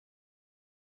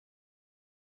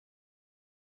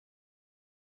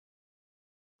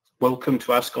Welcome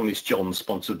to Ask Honest John,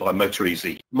 sponsored by Motor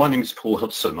Easy. My name is Paul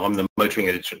Hudson. I'm the motoring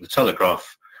editor at the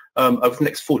Telegraph. Over the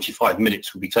next 45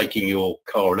 minutes, we'll be taking your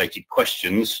car-related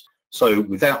questions. So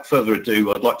without further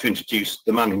ado, I'd like to introduce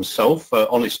the man himself,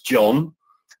 Honest John.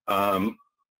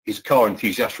 He's a car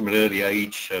enthusiast from an early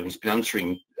age. He's been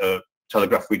answering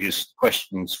Telegraph readers'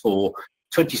 questions for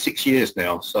 26 years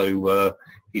now. So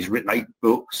he's written 8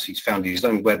 books, he's founded his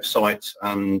own website,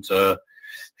 and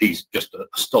he's just a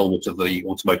stalwart of the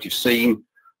automotive scene.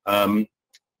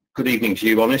 Good evening to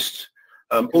you, Honest.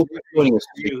 Also joining us,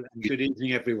 good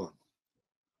evening, everyone.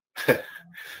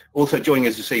 Also joining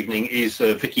us this evening is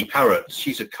Vicky Parrott.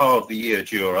 She's a Car of the Year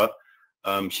juror.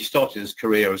 She started his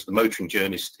career as the motoring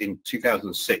journalist in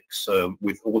 2006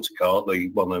 with Autocar, the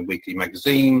well-known weekly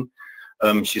magazine.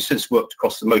 She's since worked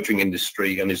across the motoring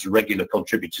industry and is a regular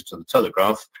contributor to the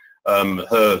Telegraph.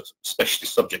 Her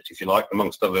specialist subject, if you like,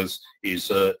 amongst others, is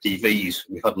EVs.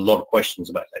 We've had a lot of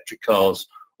questions about electric cars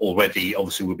already.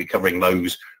 Obviously, we'll be covering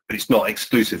those, but it's not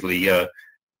exclusively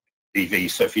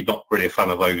EVs. So if you're not really a fan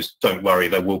of those, don't worry.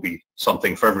 There will be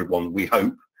something for everyone, we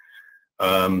hope.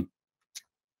 If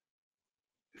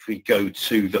we go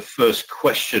to the first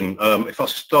question, if I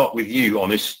start with you,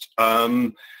 Honest,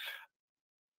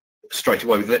 straight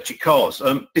away with electric cars.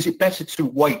 Is it better to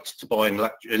wait to buy an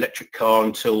electric car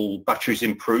until batteries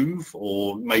improve,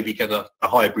 or maybe get a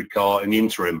hybrid car in the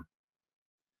interim?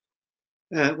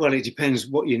 Well, it depends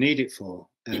what you need it for.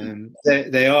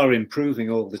 They are improving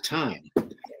all the time,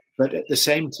 but at the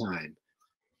same time,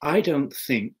 I don't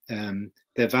think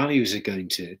their values are going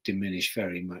to diminish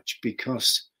very much,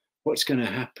 because what's going to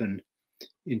happen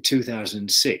in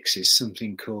 2006 is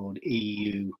something called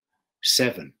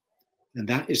EU7. And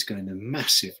that is going to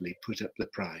massively put up the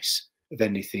price of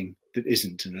anything that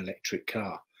isn't an electric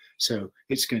car. So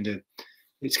it's going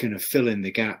to fill in the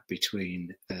gap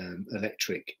between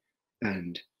electric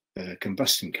and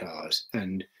combustion cars.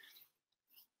 And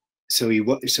so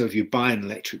if you buy an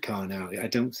electric car now, I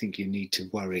don't think you need to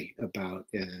worry about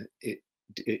it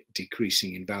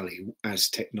decreasing in value as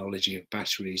technology of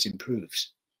batteries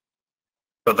improves.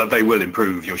 But that they will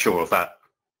improve, you're sure of that?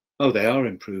 Oh, they are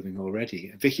improving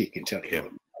already. Vicky can tell you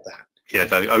about that. Yeah,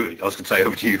 no, I was going to say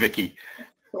over to you, Vicky.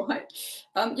 Right.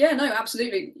 Yeah, no,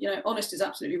 absolutely. Honest is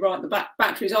absolutely right. The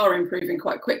batteries are improving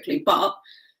quite quickly, but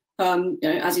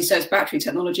as he says, battery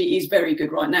technology is very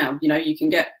good right now. You can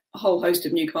get a whole host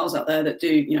of new cars out there that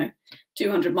do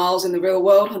 200 miles in the real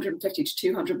world, 150 to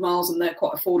 200 miles, and they're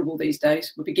quite affordable these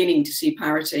days. We're beginning to see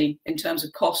parity in terms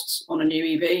of costs on a new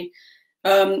EV.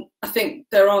 I think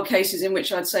there are cases in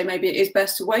which I'd say maybe it is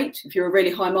best to wait. If you're a really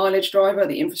high mileage driver,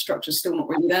 the infrastructure is still not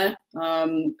really there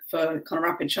for kind of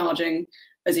rapid charging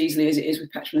as easily as it is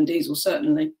with petrol and diesel,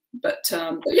 certainly. But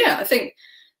yeah, I think,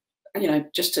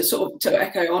 just to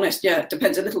echo Honest, yeah, it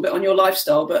depends a little bit on your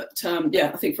lifestyle. But yeah,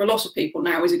 I think for a lot of people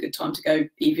now is a good time to go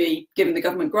EV, given the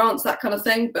government grants, that kind of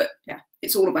thing. But yeah,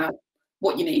 it's all about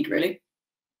what you need, really.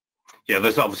 Yeah,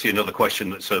 there's obviously another question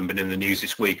that's been in the news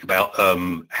this week about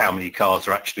how many cars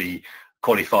are actually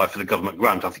qualified for the government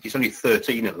grant. I think it's only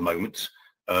 13 at the moment.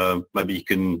 Maybe you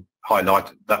can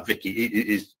highlight that, Vicky.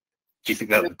 Do you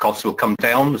think that the costs will come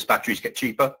down as batteries get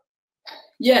cheaper?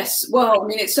 Yes, well, I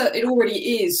mean, it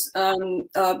already is.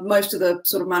 Most of the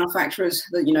sort of manufacturers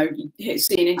that you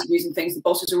see in interviews and things, the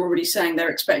bosses are already saying they're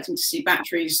expecting to see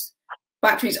batteries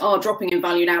are dropping in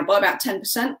value now by about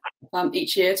 10%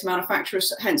 each year to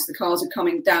manufacturers. Hence, the cars are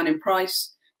coming down in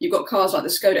price. You've got cars like the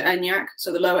Skoda Enyaq,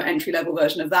 so the lower entry level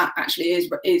version of that actually is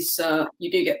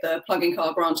you do get the plug-in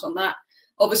car grant on that.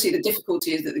 Obviously, the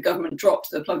difficulty is that the government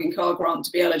dropped the plug-in car grant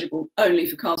to be eligible only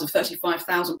for cars of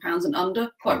 £35,000 and under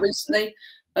quite recently,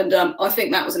 and I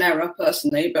think that was an error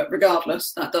personally. But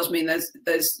regardless, that does mean there's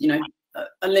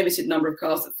a limited number of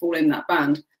cars that fall in that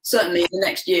band. Certainly in the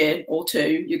next year or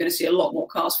two, you're going to see a lot more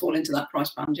cars fall into that price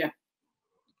band, yeah.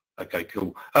 Okay,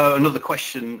 cool. Another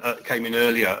question came in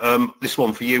earlier. This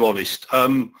one for you, Honest.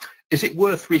 Is it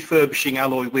worth refurbishing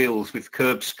alloy wheels with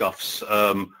curb scuffs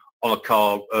on a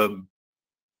car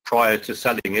prior to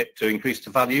selling it to increase the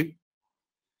value?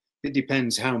 It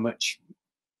depends how much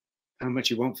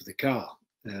you want for the car,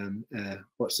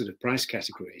 what sort of price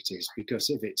category it is. Because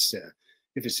if it's a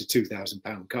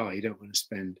 £2,000 car, you don't want to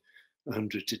spend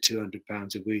 £100 to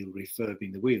 £200 a wheel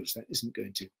refurbing the wheels. That isn't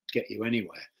going to get you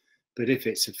anywhere. But if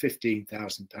it's a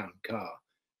 £15,000 car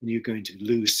and you're going to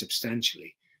lose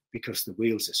substantially because the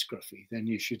wheels are scruffy, then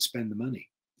you should spend the money.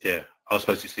 Yeah, I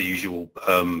suppose it's the usual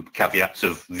caveats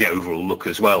of the overall look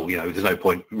as well. There's no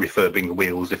point refurbing the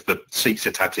wheels if the seats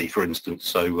are tatty, for instance.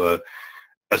 So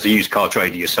as a used car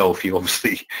trader yourself, you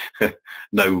obviously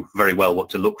know very well what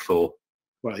to look for.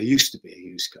 Well, I used to be a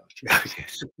used car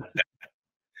trader.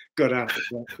 got out of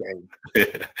that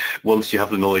game. Once you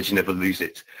have the knowledge, you never lose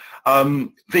it.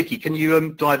 Vicky, can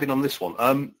you dive in on this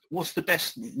one? What's the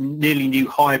best nearly new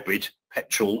hybrid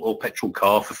petrol or petrol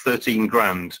car for 13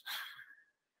 grand?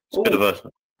 It's a bit of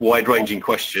a wide-ranging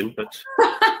question, but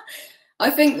I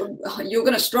think you're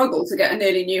going to struggle to get a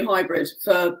nearly new hybrid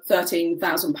for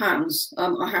 £13,000.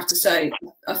 I have to say,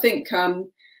 I think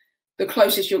the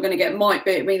closest you're going to get might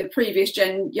be, I mean, the previous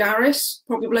gen Yaris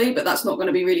probably, but that's not going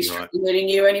to be really nearly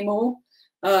new anymore.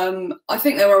 I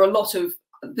think there are a lot of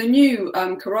the new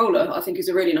Corolla. I think is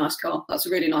a really nice car. That's a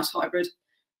really nice hybrid.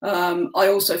 I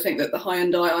also think that the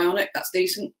Hyundai Ioniq, that's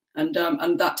decent. And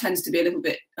that tends to be a little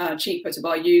bit cheaper to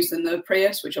buy used than the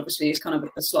Prius, which obviously is kind of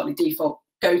a slightly default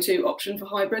go-to option for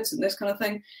hybrids and this kind of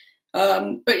thing.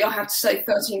 But I have to say,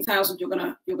 13,000, you're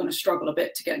gonna struggle a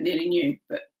bit to get nearly new.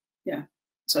 But yeah,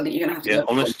 so I think you're gonna have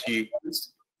to.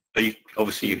 Yeah,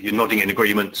 obviously you're nodding in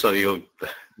agreement, so you're.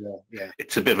 Yeah.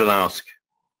 It's a bit of an ask.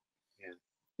 Yeah,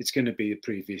 it's going to be a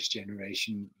previous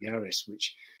generation Yaris,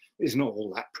 which is not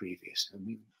all that previous. I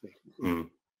mean.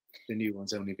 The new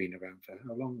one's only been around for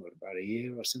how long? What, about a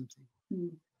year or something?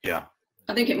 Yeah.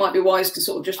 I think it might be wise to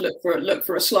sort of just look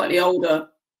for a slightly older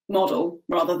model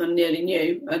rather than nearly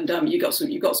new. And you've got some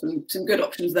good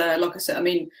options there. Like I said, I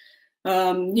mean,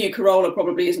 new Corolla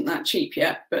probably isn't that cheap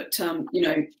yet, but you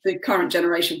know, the current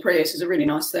generation Prius is a really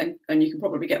nice thing, and you can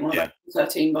probably get one of those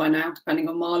 13 by now, depending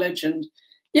on mileage. And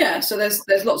yeah, so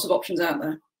there's lots of options out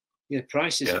there. Yeah,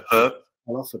 prices.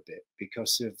 Off a bit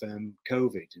because of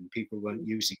COVID, and people weren't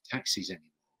using taxis anymore.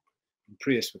 And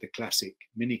Prius were the classic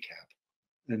minicab,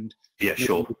 and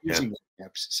using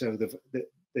cabs, so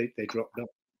they dropped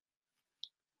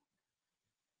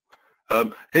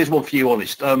off. Here's one for you,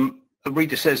 Honest. A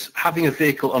reader says, having a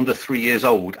vehicle under 3 years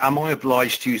old, am I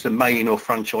obliged to use a main or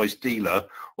franchise dealer,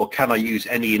 or can I use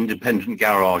any independent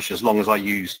garage as long as I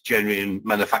use genuine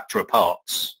manufacturer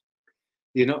parts?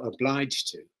 You're not obliged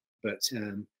to, but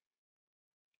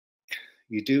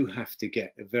you do have to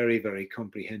get a very, very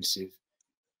comprehensive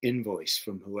invoice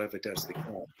from whoever does the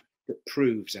car that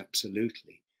proves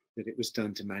absolutely that it was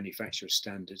done to manufacturer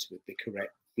standards with the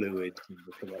correct fluid and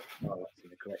the correct parts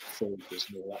and the correct filters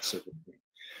and all that sort of thing.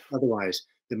 Otherwise,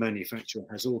 the manufacturer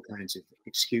has all kinds of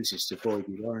excuses to void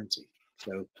the warranty.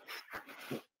 So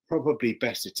probably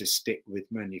better to stick with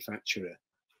manufacturer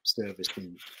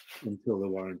servicing until the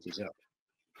warranty's up.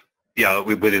 Yeah,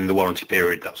 within the warranty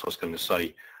period, that's what I was going to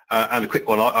say. And a quick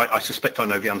one, I suspect I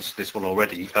know the answer to this one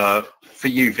already. For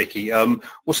you, Vicky,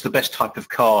 what's the best type of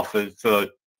car for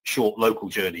short local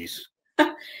journeys?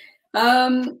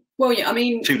 Well, yeah, I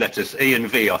mean, 2 letters, E and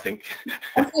V, I think.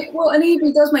 Well, an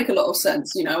EV does make a lot of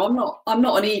sense. You know, I'm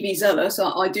not an EV zealot,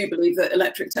 so I do believe that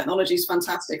electric technology is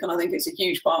fantastic, and I think it's a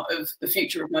huge part of the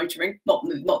future of motoring. Not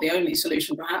the only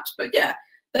solution, perhaps, but yeah,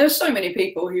 there are so many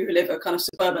people who live a kind of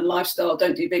suburban lifestyle,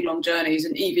 don't do big long journeys,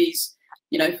 and EVs,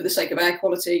 you know, for the sake of air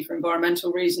quality, for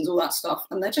environmental reasons, all that stuff.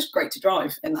 And they're just great to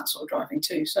drive in that sort of driving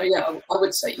too. So yeah, I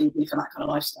would say EV for that kind of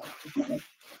lifestyle, definitely.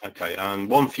 Okay, and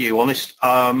one for you, Honest.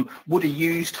 Would a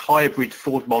used hybrid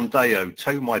Ford Mondeo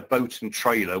tow my boat and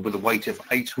trailer with a weight of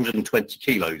 820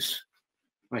 kilos?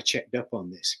 I checked up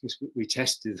on this because we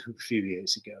tested them a few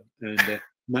years ago, and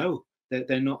no,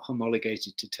 they're not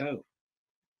homologated to tow.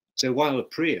 So while a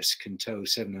Prius can tow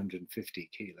 750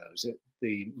 kilos,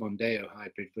 the Mondeo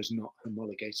hybrid was not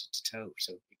homologated to tow,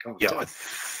 so you can't tow. I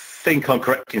think I'm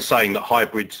correct in saying that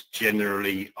hybrids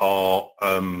generally are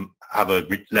have a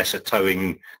lesser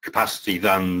towing capacity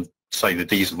than, say, the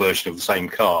diesel version of the same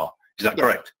car. Is that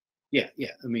correct? Yeah.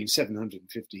 I mean,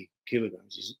 750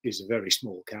 kilograms is a very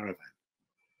small caravan.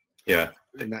 Yeah.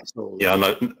 And that's all. Yeah,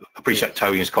 I appreciate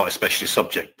towing is quite a specialist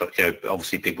subject, but you know,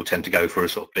 obviously people tend to go for a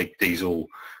sort of big diesel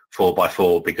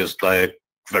 4x4 because they're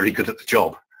very good at the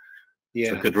job.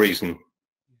 Yeah, for good reason.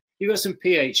 You've got some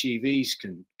PHEVs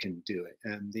can do it,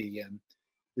 and the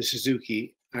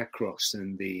Suzuki Acros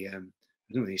and the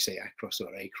I don't know if you say Acros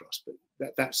or Acros,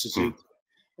 but that Suzuki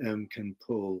can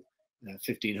pull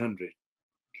 1,500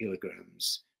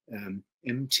 kilograms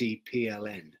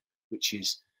MTPLN, which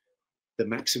is the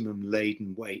maximum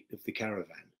laden weight of the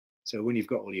caravan. So when you've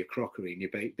got all your crockery and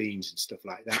your baked beans and stuff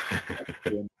like that, that's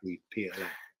the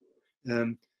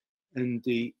MTPLN. And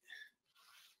the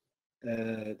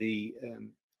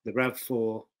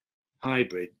RAV4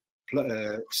 hybrid,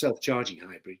 self-charging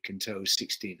hybrid, can tow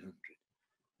 1,600,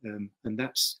 and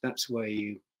that's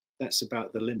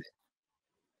about the limit.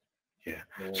 Yeah.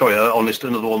 Sorry, Honest,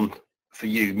 another one for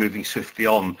you, moving swiftly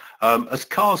on. As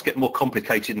cars get more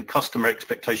complicated and customer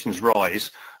expectations rise,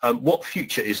 what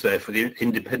future is there for the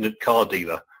independent car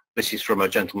dealer? This is from a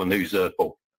gentleman who's a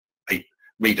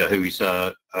reader who's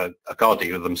a car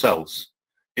dealer themselves.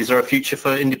 Is there a future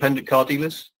for independent car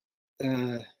dealers?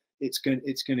 It's going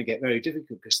to get very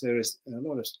difficult, because there is a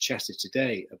lot of chatter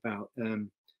today about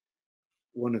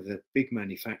one of the big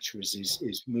manufacturers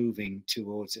is moving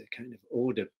towards a kind of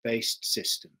order-based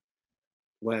system,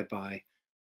 whereby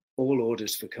all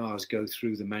orders for cars go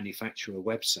through the manufacturer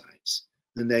websites,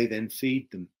 and they then feed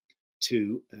them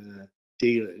to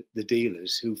the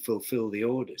dealers who fulfill the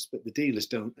orders, but the dealers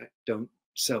don't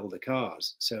sell the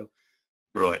cars. So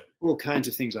right, all kinds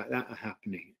of things like that are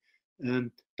happening.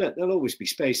 But there'll always be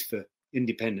space for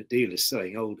independent dealers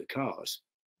selling older cars,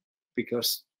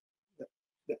 because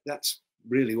that's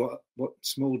really what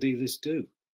small dealers do.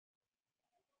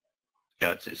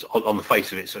 Yeah, it's on the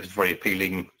face of it, so it's a very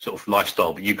appealing sort of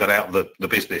lifestyle. But you got out of the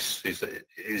business.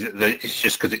 It's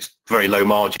just because it's very low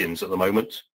margins at the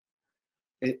moment?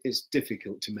 It's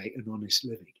difficult to make an honest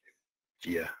living.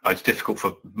 Yeah, it's difficult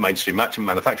for mainstream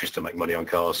manufacturers to make money on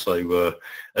cars. So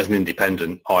as an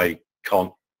independent, I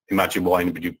can't imagine why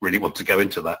anybody really wants to go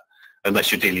into that,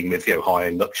 unless you're dealing with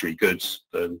high-end luxury goods,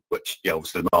 which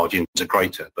obviously the margins are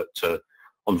greater. But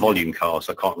on volume cars,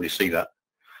 I can't really see that.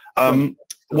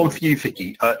 One for you,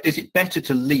 Vicky. Is it better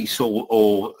to lease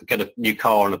or get a new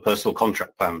car on a personal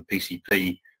contract plan,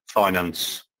 PCP,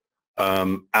 finance?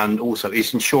 And also,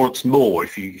 is insurance more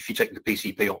if you take the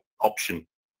PCP option?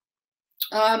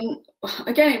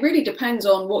 Again, it really depends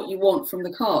on what you want from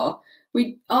the car.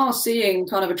 We are seeing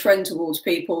kind of a trend towards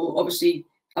people, obviously,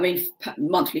 I mean,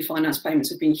 monthly finance payments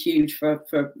have been huge for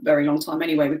a very long time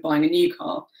anyway with buying a new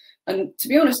car. And to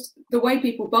be honest, the way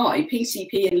people buy,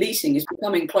 PCP and leasing is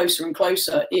becoming closer and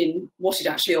closer in what it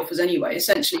actually offers anyway.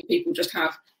 Essentially, people just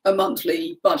have a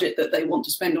monthly budget that they want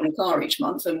to spend on a car each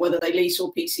month, and whether they lease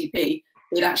or PCP,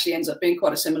 it actually ends up being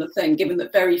quite a similar thing, given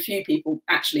that very few people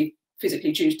actually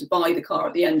physically choose to buy the car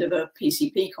at the end of a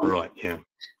PCP contract. Right, yeah.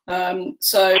 I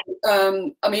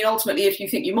mean, ultimately, if you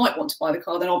think you might want to buy the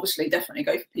car, then obviously definitely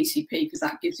go for PCP, because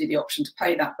that gives you the option to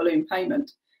pay that balloon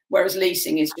payment. Whereas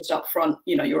leasing is just upfront,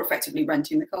 you're effectively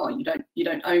renting the car. You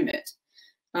don't own it.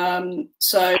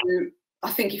 So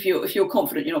I think if you're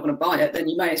confident you're not going to buy it, then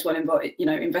you may as well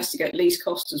investigate lease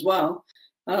costs as well.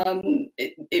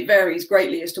 It varies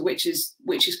greatly as to which is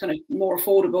kind of more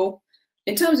affordable.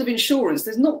 In terms of insurance,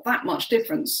 there's not that much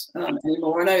difference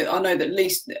anymore. I know that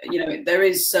lease, there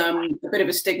is a bit of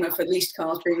a stigma for leased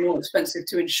cars being more expensive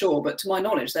to insure, but to my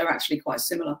knowledge, they're actually quite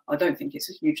similar. I don't think it's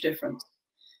a huge difference.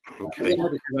 Okay.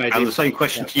 And the same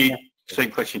question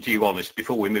to you, Honest,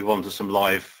 before we move on to some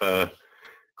live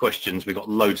questions. We've got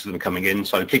loads of them coming in,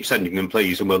 so keep sending them,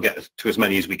 please, and we'll get to as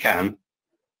many as we can.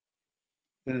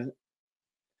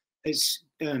 It's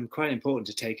quite important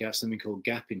to take out something called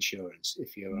gap insurance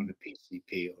if you're on a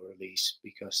PCP or a lease,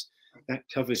 because that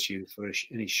covers you for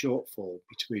any shortfall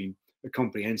between a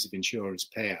comprehensive insurance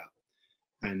payout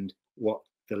and what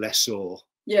the lessor wants.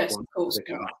 Of course.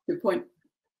 Good point.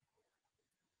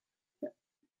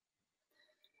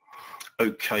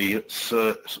 Okay, let's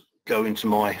go into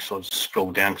my, so I'll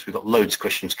scroll down because we've got loads of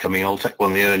questions coming. I'll take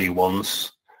one of the early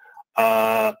ones.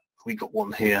 We got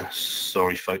one here.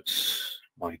 Sorry, folks,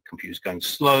 my computer's going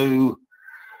slow.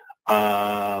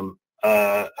 A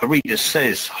reader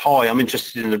says, hi, I'm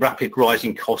interested in the rapid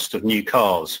rising cost of new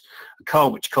cars. A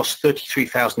car which cost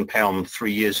 £33,000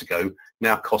 3 years ago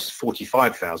now costs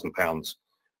 £45,000.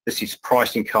 This is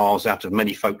pricing cars out of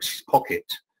many folks' pocket.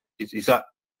 Is that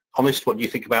honest? What do you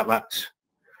think about that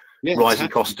rising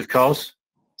cost of cars?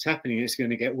 It's happening. It's going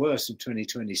to get worse in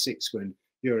 2026 when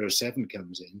Euro 7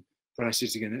 comes in.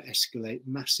 Prices are going to escalate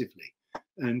massively.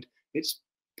 And it's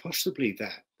possibly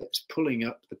that's pulling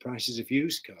up the prices of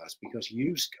used cars, because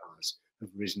used cars have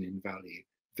risen in value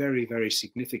very, very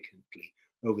significantly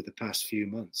over the past few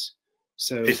months.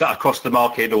 So is that across the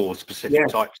market or specific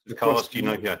types of cars? Do you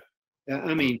know? Yeah.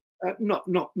 I mean,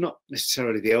 not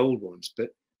necessarily the old ones, but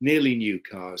nearly new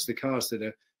cars. The cars that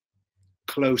are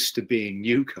close to being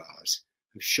new cars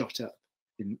have shot up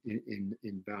in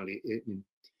value,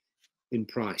 in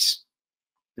price,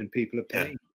 and people are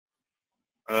paying.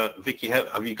 Vicky,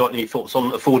 have you got any thoughts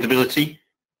on affordability?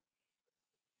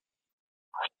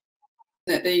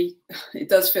 It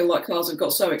does feel like cars have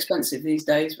got so expensive these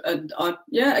days, and I'd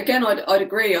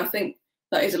agree. I think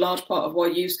that is a large part of why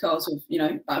used cars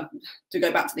have, to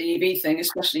go back to the EV thing,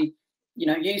 especially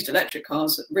used electric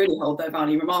cars really hold their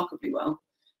value remarkably well.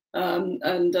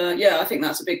 I think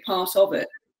that's a big part of it.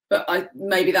 But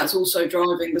maybe that's also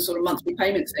driving the sort of monthly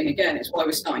payment thing again. It's why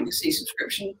we're starting to see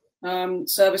subscription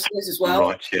services as well,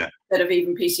 right? Yeah. Instead of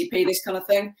even PCP, this kind of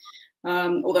thing.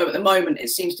 Although at the moment it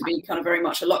seems to be kind of very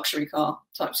much a luxury car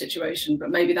type situation, but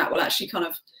maybe that will actually kind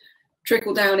of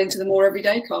trickle down into the more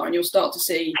everyday car, and you'll start to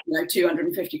see, you know,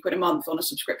 250 quid a month on a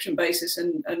subscription basis,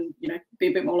 and you know, be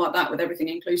a bit more like that with everything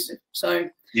inclusive. So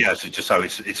yeah, so just so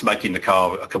it's making the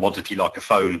car a commodity like a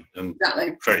phone, and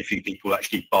exactly. very few people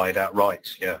actually buy it outright.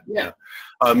 Yeah. Yeah.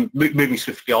 Moving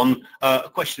swiftly on, a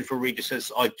question for a reader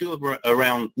says, I do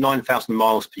around 9,000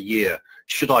 miles per year.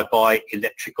 Should I buy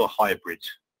electric or hybrid?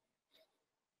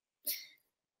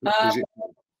 Sorry.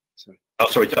 Oh,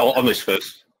 sorry, on this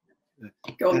first.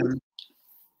 Go on.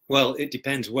 Well, it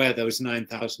depends where those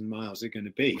 9,000 miles are going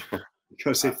to be,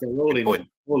 because if they're all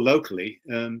locally,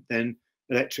 then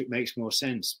electric makes more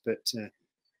sense. But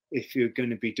if you're going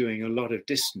to be doing a lot of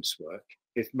distance work,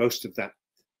 if most of that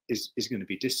is going to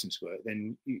be distance work,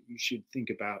 then you should think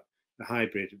about a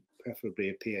hybrid, preferably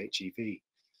a PHEV.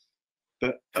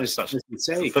 But as you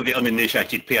say, for the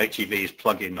uninitiated, PHEV is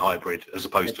plug-in hybrid as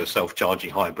opposed to a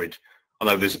self-charging hybrid. I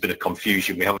know there's a bit of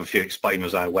confusion. We have a few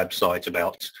explainers on our website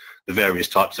about the various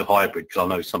types of hybrid, because I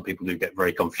know some people do get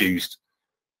very confused.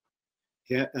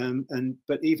 Yeah,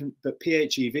 but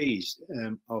PHEVs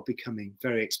are becoming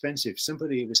very expensive.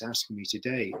 Somebody was asking me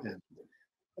today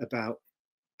about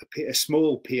a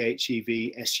small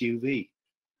PHEV SUV,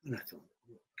 and I thought,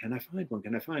 can I find one?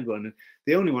 Can I find one? And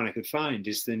the only one I could find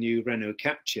is the new Renault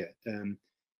Captur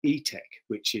E-Tech,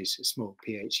 which is a small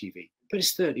PHEV, but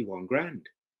it's 31 grand.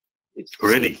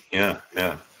 Really? Yeah.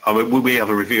 I mean, we have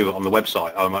a review on the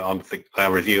website. I think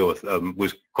our reviewer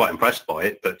was quite impressed by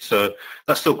it, but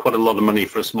that's still quite a lot of money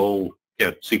for a small,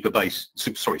 super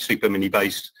mini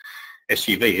based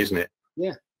SUV, isn't it?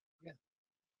 Yeah.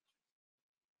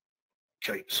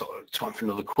 Okay, so time for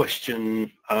another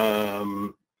question.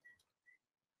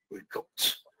 We've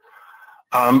got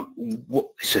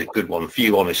it's a good one for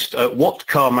you, Honest. What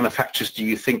car manufacturers do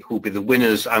you think will be the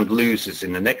winners and losers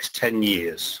in the next 10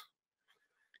 years?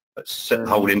 Let's set the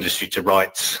whole industry to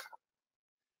rights.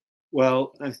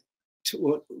 Well,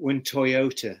 when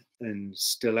Toyota and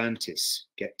Stellantis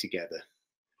get together,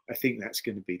 I think that's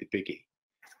going to be the biggie.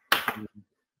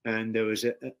 And there was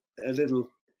a little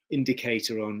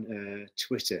indicator on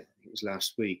Twitter, it was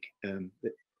last week,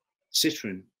 that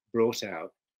Citroën brought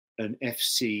out an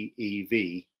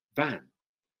FCEV van.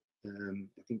 I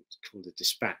think it's called a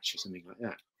Dispatch or something like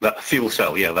that. That fuel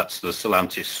cell, yeah, that's the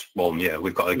Stellantis one. Yeah,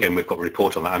 we've got a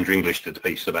report on that. Andrew English did a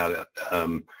piece about it,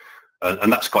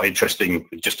 and that's quite interesting.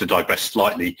 Just to digress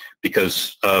slightly,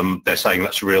 because they're saying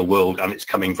that's real world and it's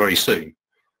coming very soon.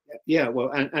 Yeah,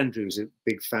 well, Andrew's a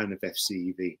big fan of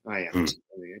FCEV. I am.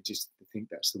 I just think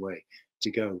that's the way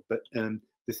to go. But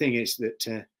the thing is that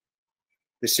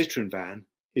the Citroën van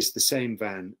is the same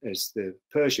van as the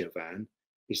Peugeot van,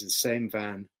 is the same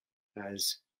van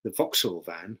as the Vauxhall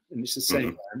van, and it's the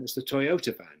same van as the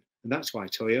Toyota van. And that's why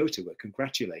Toyota were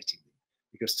congratulating them,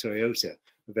 because Toyota are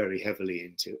very heavily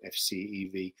into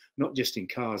FCEV, not just in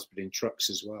cars, but in trucks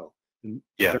as well. And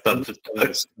yeah,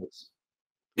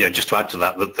 just to add to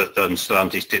that, that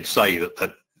Stellantis did say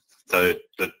that the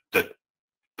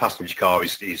passenger car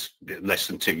is less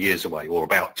than 2 years away, or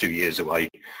about 2 years away.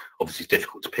 Obviously, it's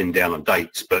difficult to pin down on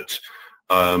dates, but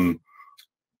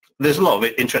there's a lot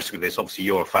of interest with this. Obviously,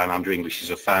 you're a fan. Andrew English is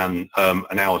a fan,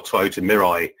 and our Toyota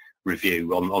Mirai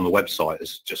review on the website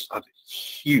has just had a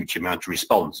huge amount of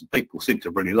response. People seem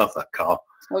to really love that car.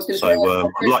 I'd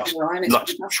like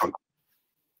to try.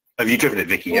 Have you driven it,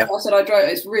 Vicky? Yeah, I said I drove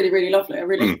it. It's really, really lovely. I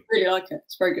really like it.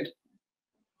 It's very good.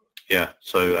 Yeah,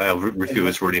 so our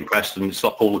reviewer's really impressed, and it's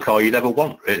not all the car you'd ever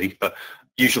want, really. But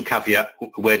usual caveat,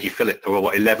 where do you fill it? There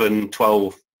are, 11,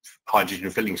 12 hydrogen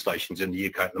filling stations in the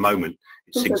UK at the moment.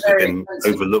 It seems to have been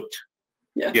overlooked.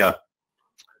 Yeah.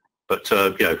 But,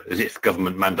 as if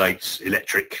government mandates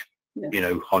electric,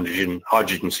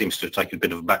 hydrogen seems to have taken a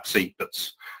bit of a back seat.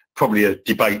 That's probably a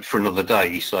debate for another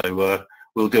day. So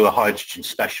we'll do a hydrogen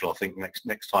special, I think,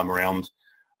 next time around.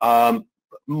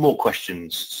 More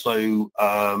questions. So,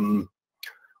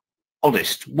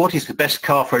 Honest, what is the best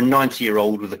car for a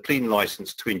 90-year-old with a clean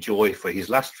license to enjoy for his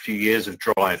last few years of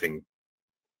driving?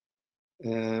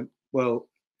 Well,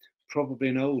 probably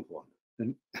an old one.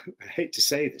 And I hate to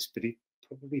say this, but he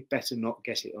probably better not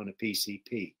get it on a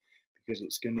PCP, because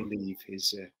it's going to leave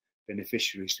his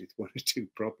beneficiaries with 1 or 2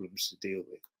 problems to deal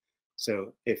with.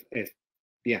 So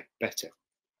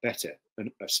better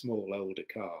a small older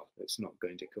car that's not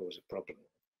going to cause a problem.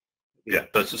 Yeah,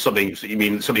 but something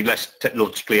less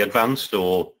technologically advanced,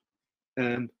 or?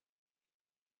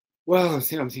 Well, I'm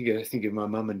thinking of my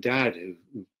mum and dad, who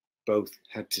both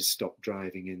had to stop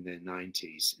driving in their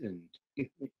 90s, and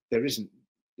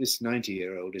this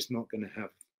 90-year-old is not going to have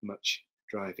much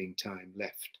driving time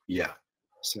left. Yeah.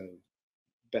 So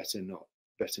better not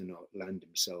land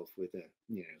himself with a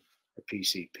a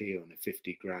PCP on a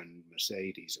 50 grand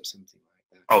Mercedes or something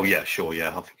like that. Oh yeah, sure, yeah.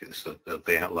 I think it's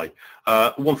the outlay.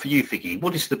 One for you, Vicky.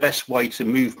 What is the best way to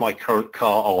move my current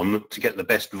car on to get the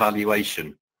best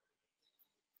valuation?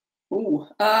 Oh,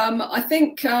 I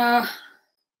think,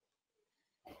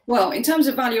 well, in terms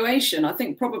of valuation, I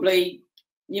think probably,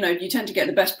 you know, you tend to get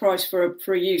the best price for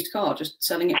a used car just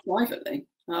selling it privately.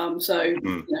 You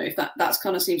know, if that's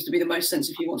kind of seems to be the most sense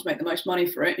if you want to make the most money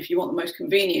for it. If you want the most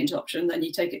convenient option, then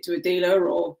you take it to a dealer,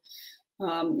 or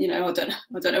you know, I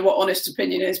don't know what honest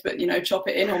opinion is, but you know, chop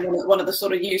it in on one of the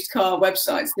sort of used car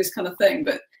websites, this kind of thing.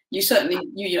 But you certainly,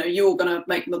 you know, you're going to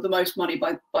make the most money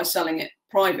by selling it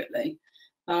privately.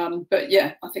 But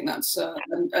yeah, I think that's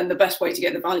and the best way to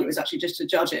get the value is actually just to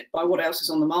judge it by what else is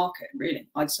on the market, really,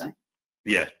 I'd say.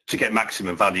 Yeah, to get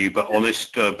maximum value, but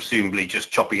honest, presumably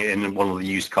just chopping it in one of the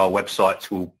used car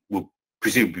websites will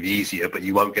presumably be easier, but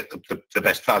you won't get the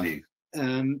best value.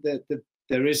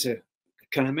 There is a,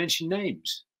 can I mention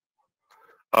names?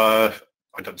 I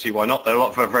don't see why not. There are a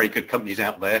lot of very good companies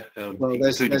out there, Well,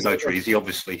 including Motoreasy,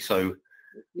 obviously. So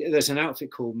there's an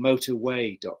outfit called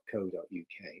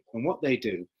motorway.co.uk, and what they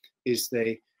do is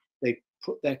they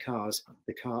put their cars,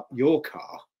 your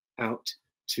car, out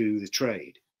to the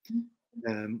trade.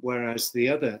 Whereas the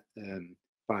other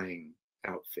buying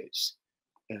outfits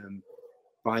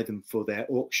buy them for their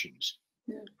auctions.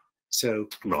 Yeah. So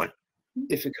right,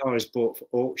 if a car is bought for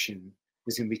auction,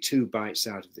 there's going to be 2 bites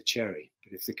out of the cherry.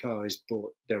 But if the car is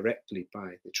bought directly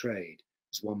by the trade,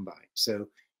 it's 1 bite. So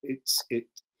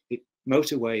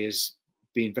Motorway has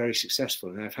been very successful,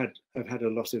 and I've had a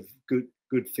lot of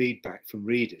good feedback from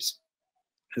readers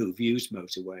who've used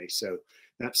Motorway. So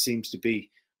that seems to be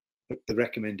the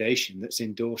recommendation that's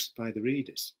endorsed by the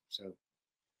readers. So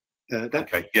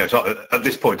okay, yeah. So at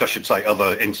this point, I should say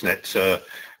other internet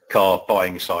car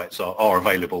buying sites are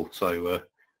available. So,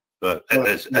 but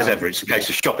as ever, it's a case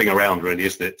of shopping around, really,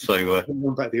 isn't it? So,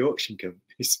 about the auction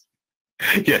companies.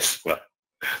 Yes, well,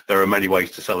 there are many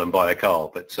ways to sell and buy a car,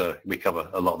 but we cover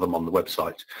a lot of them on the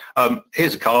website.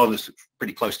 Here's a car that's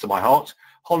pretty close to my heart: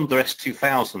 Honda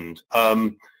S2000.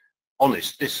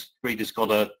 Honest, this reader's got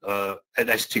an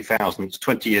S2000. It's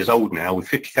 20 years old now with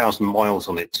 50,000 miles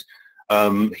on it.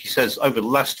 He says over the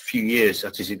last few years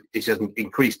that it has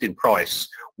increased in price.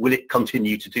 Will it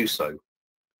continue to do so?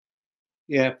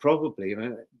 Yeah, probably.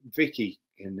 Vicky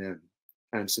can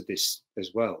answer this as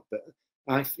well. But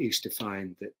I used to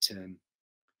find that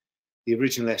the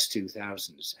original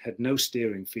S2000s had no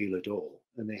steering feel at all,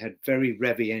 and they had very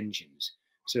revvy engines.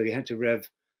 So you had to rev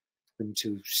them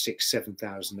to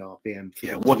 6,000-7,000 RPM.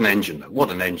 Yeah, what an engine! What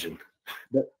an engine!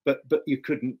 But you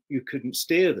couldn't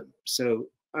steer them. So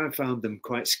I found them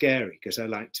quite scary because I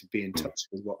like to be in touch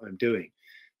with what I'm doing,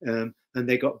 and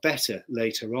they got better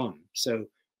later on. So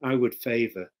I would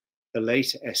favour a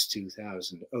later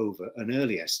S2000 over an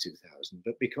early S2000.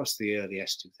 But because the early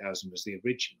S2000 was the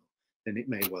original, then it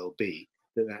may well be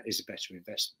that is a better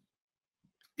investment.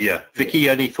 Yeah, Vicky,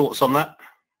 any thoughts on that?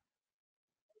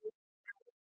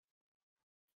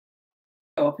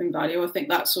 Up in value. I think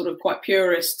that's sort of quite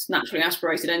purist, naturally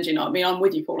aspirated engine. I mean, I'm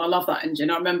with you, Paul. I love that engine.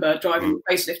 I remember driving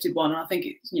a facelifted one, and I think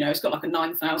it's, you know, it's got like a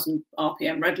 9,000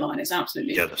 RPM redline. It's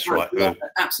absolutely, yeah, that's right.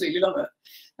 Absolutely love it.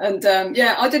 And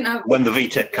yeah, I didn't have, when the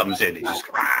VTEC comes in, it's just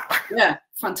yeah,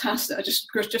 fantastic.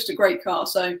 Just a great car.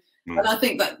 So, and I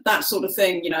think that sort of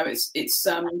thing, you know, it's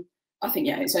I think,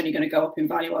 yeah, it's only going to go up in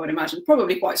value, I would imagine,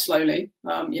 probably quite slowly.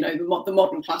 You know, the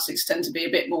modern classics tend to be a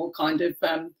bit more kind of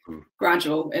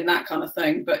gradual in that kind of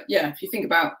thing. But yeah, if you think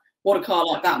about what a car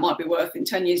like that might be worth in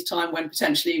 10 years' time, when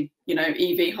potentially, you know,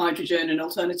 EV, hydrogen and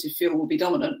alternative fuel will be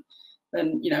dominant,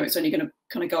 then, you know, it's only going to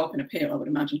kind of go up in appeal, I would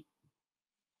imagine.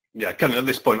 Yeah, kind of at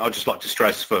this point, I'd just like to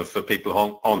stress for people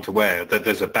who aren't aware that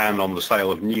there's a ban on the sale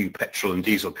of new petrol and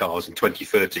diesel cars in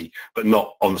 2030, but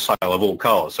not on the sale of all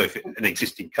cars. So if an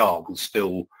existing car will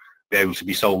still be able to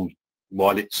be sold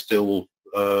while it's still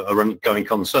a going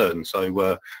concern.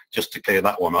 So just to clear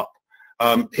that one up.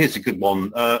 Here's a good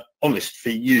one. Honest, for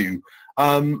you,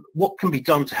 what can be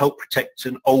done to help protect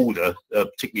an older,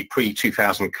 particularly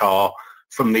pre-2000 car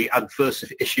from the adverse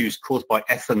issues caused by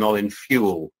ethanol in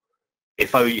fuel?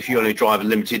 If you only drive a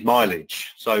limited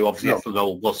mileage. So obviously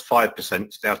ethanol was 5%,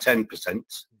 it's now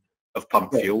 10% of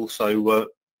pump fuel. So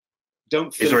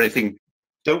don't fill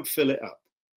it up,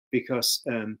 because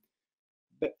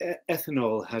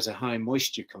ethanol has a high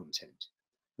moisture content,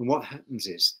 and what happens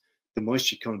is the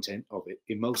moisture content of it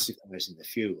emulsifies in the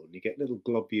fuel, and you get little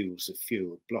globules of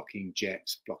fuel blocking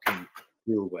jets, blocking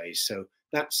fuelways. So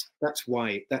that's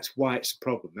why it's a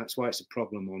problem. That's why it's a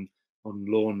problem on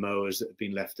lawn mowers that have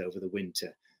been left over the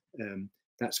winter.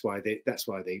 That's why they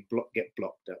get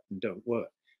blocked up and don't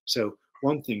work. So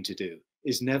one thing to do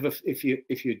is never, if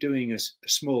you're doing a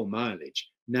small mileage,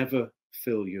 never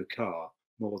fill your car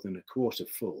more than a quarter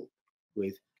full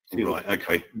with fuel. Right,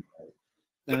 okay.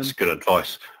 That's good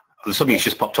advice. There's something that's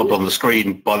just popped up on the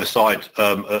screen by the side.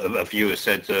 A viewer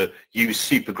said use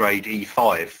supergrade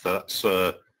E5. That's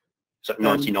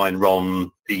 99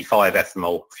 RON E5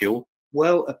 ethanol fuel.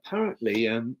 Well, apparently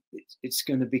it's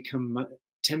going to become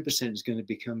 10% is going to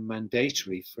become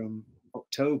mandatory from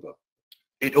October.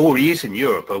 It already is in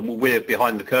Europe, and we're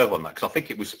behind the curve on that, because I think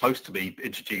it was supposed to be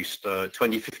introduced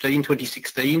 2015,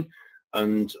 2016,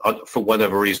 and for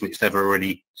whatever reason it's never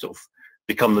really sort of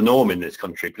become the norm in this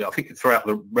country. But I think throughout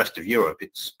the rest of Europe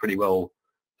it's pretty well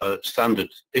standard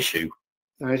issue.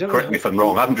 Correct me if I'm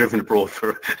wrong. I haven't driven abroad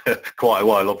for quite a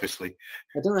while, obviously.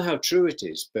 I don't know how true it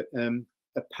is, but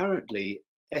apparently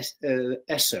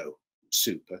Esso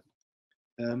Super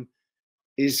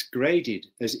is graded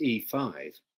as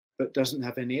E5, but doesn't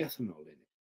have any ethanol in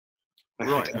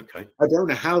it. Right, okay. I don't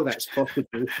know how that's possible.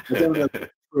 I don't know if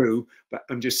it's true, but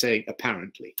I'm just saying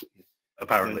apparently.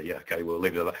 Apparently, yeah. Okay, we'll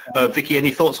leave it at that. Vicky, any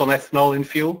thoughts on ethanol in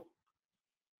fuel?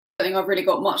 I think I've really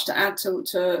got much to add to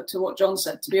what John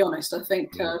said, to be honest. I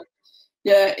think,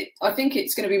 yeah, I think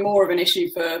it's going to be more of an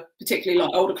issue for particularly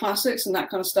like older classics and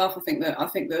that kind of stuff. I think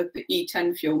the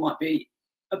E10 fuel might be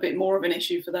a bit more of an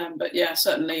issue for them. But yeah,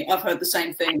 certainly I've heard the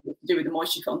same thing to do with the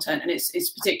moisture content, and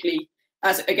it's particularly,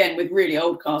 as again with really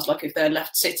old cars, like if they're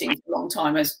left sitting for a long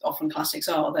time, as often classics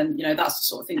are, then that's the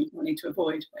sort of thing you need to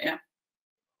avoid. But yeah.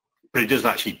 But it doesn't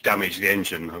actually damage the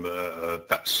engine.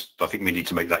 I think we need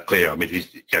to make that clear. I mean,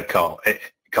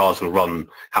 cars will run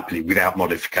happily without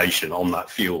modification on that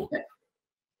fuel. Yeah.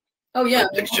 Oh yeah,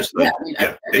 it's just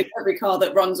every car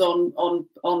that runs on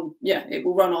it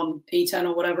will run on E10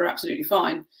 or whatever absolutely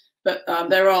fine. But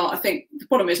there are, I think the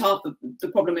problem is the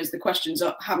problem is the questions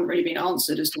haven't really been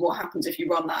answered as to what happens if you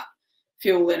run that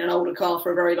fuel in an older car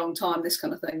for a very long time, this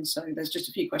kind of thing. So there's just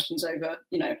a few questions over,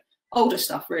 older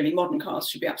stuff really. Modern cars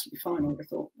should be absolutely fine, I would have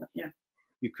thought. But yeah.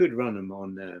 You could run them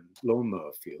on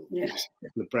lawnmower fuel. Yeah.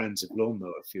 The brands of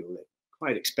lawnmower fuel, they're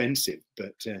quite expensive,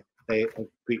 but they are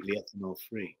completely ethanol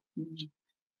free. Mm-hmm.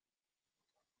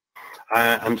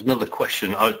 And another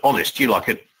question, Honest, you like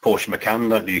a Porsche Macan,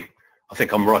 don't you? I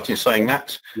think I'm right in saying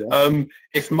that. Yeah.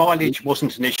 If mileage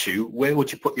wasn't an issue, where would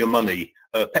you put your money?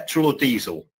 Petrol or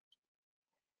diesel?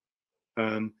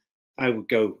 I'd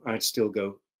still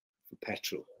go for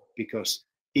petrol, because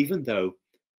even though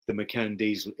the Macan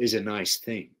diesel is a nice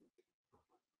thing,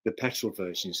 the petrol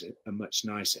versions are much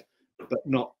nicer, but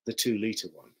not the 2-litre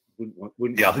one.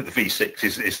 Yeah, I think the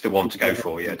V6 is the one to go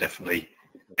for. Yeah, definitely.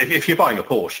 If you're buying a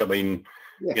Porsche, I mean,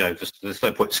 there's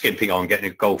no point skimping on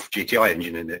getting a Golf GTI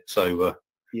engine in it. So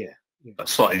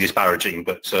that's slightly disparaging,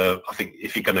 but I think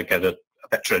if you're going to get a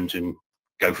petrol engine,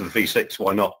 go for the V6.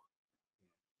 Why not?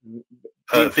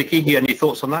 Vicky, any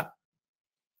thoughts on that?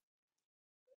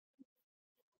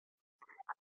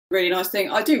 Really nice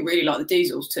thing. I do really like the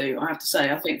diesels too, I have to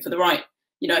say. I think for the right,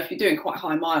 if you're doing quite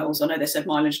high miles, I know they said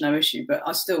mileage no issue, but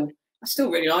I still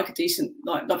really like a decent,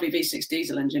 like lovely V6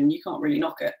 diesel engine. You can't really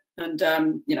knock it. And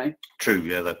true,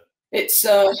 yeah. It's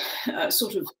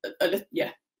sort of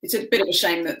it's a bit of a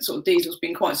shame that sort of diesel's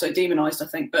been quite so demonized, I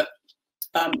think. But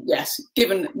yes,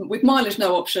 given with mileage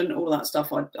no option, all that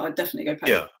stuff, I'd definitely go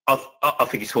petrol. Yeah, I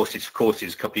think it's horses for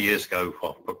courses. A couple of years ago,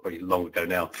 probably long ago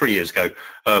now, 3 years ago,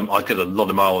 I did a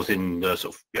lot of miles in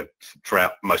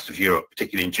throughout most of Europe,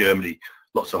 particularly in Germany.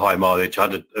 Lots of high mileage. I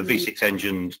had a V6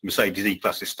 engine Mercedes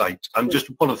E-Class estate, and just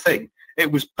one thing, it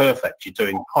was perfect. You're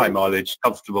doing high mileage,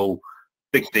 comfortable,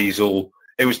 big diesel.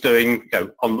 It was doing,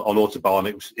 on Autobahn,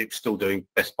 it was still doing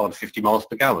best part of 50 miles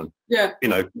per gallon. Yeah.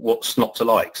 What's not to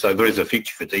like? So there is a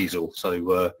future for diesel.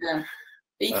 So yeah.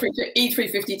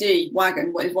 E350D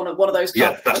wagon is one of those cars.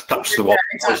 Yeah, that's the one.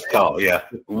 Car, yeah,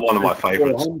 one of my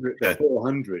favourites.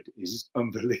 400 is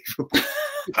unbelievable.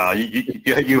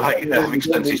 You have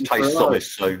expensive tastes on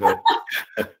this. So,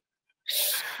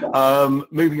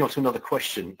 moving on to another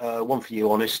question. One for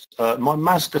you, Honest. My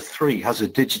Mazda 3 has a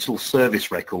digital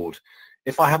service record.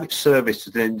 If I have it serviced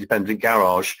at an independent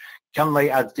garage, can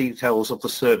they add details of the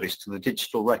service to the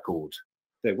digital record?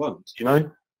 They won't. Do you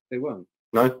know? They won't.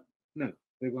 No? No,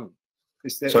 they won't.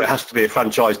 So it has to be a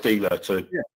franchise dealer to...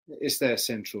 Yeah, it's their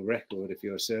central record. If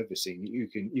you're servicing, you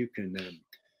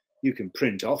can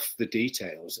print off the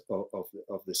details of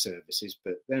the services,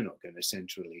 but they're not going to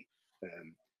centrally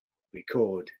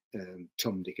record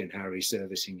Tom, Dick and Harry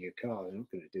servicing your car. They're not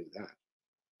going to do that.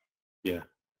 Yeah.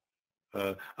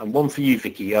 And one for you,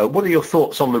 Vicky. What are your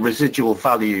thoughts on the residual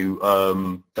value,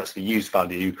 that's the used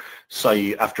value,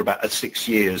 say after about 6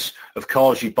 years, of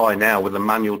cars you buy now with a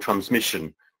manual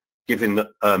transmission, given that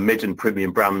mid and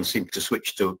premium brands seem to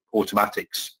switch to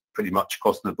automatics pretty much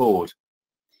across the board.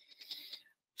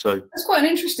 So that's quite an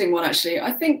interesting one, actually.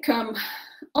 I think in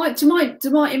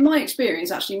my experience,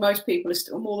 actually, most people are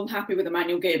still more than happy with a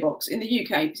manual gearbox in the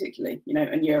UK, particularly, you know,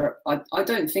 and Europe. I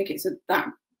don't think it's that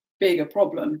big a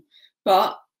problem,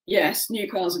 but yes, new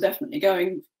cars are definitely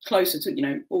going closer to, you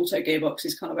know, auto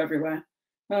gearboxes kind of everywhere.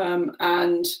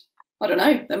 And I don't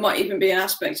know, there might even be an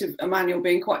aspect of a manual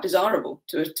being quite desirable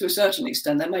to a certain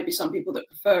extent. There may be some people that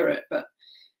prefer it, but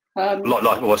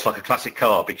it's like a classic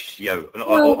car, because, you know,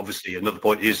 well, obviously another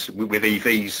point is with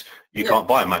EVs, you can't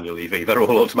buy a manual EV; they're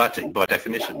all automatic by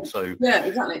definition. So yeah,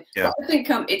 exactly. Yeah. But I think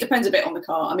it depends a bit on the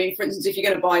car. I mean, for instance, if you're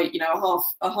going to buy, you know,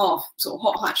 a half sort of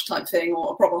hot hatch type thing,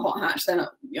 or a proper hot hatch, then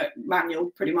you know,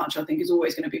 manual pretty much I think is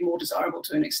always going to be more desirable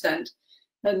to an extent.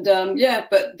 And yeah,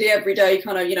 but the everyday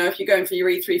kind of, you know, if you're going for your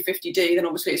E350D, then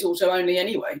obviously it's auto only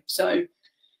anyway. So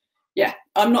yeah,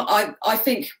 I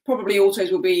think probably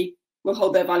autos will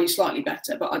hold their value slightly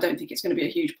better, but I don't think it's going to be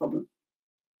a huge problem.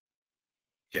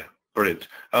 Yeah, brilliant.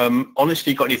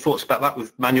 Honestly, you got any thoughts about that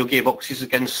with manual gearboxes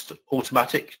against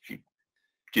automatic? Do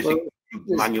you think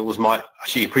manuals might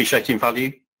actually appreciate in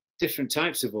value? Different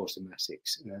types of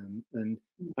automatics, and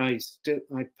I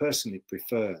personally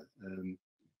prefer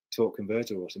torque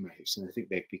converter automatics, and I think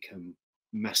they've become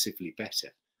massively better.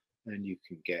 And you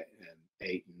can get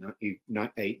 8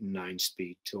 and 9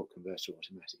 speed torque converter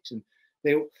automatics, and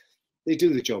they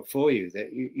do the job for you.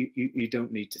 That you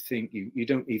don't need to think. You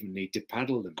don't even need to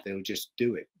paddle them. They'll just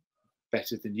do it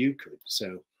better than you could.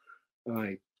 So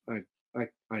I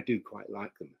do quite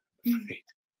like them.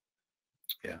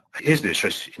 Yeah, here's an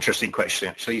interesting question.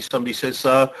 Actually, somebody says,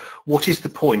 "What is the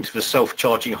point of a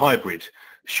self-charging hybrid?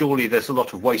 Surely there's a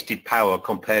lot of wasted power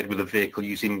compared with a vehicle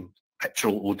using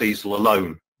petrol or diesel alone."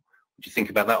 What do you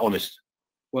think about that, Honest?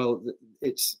 Well,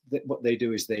 what they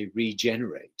do is they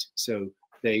regenerate. So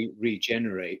they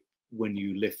regenerate when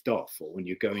you lift off or when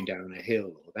you're going down a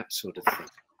hill or that sort of thing.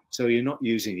 So you're not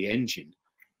using the engine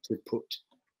to put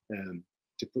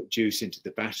juice into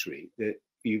the battery. That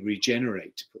you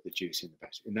regenerate to put the juice in the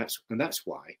battery, and that's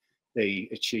why they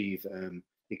achieve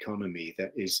economy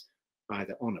that is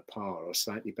either on a par or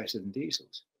slightly better than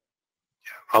diesels.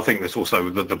 I think there's also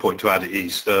the point to add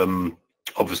is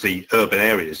obviously urban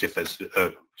areas. If there's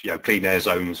clean air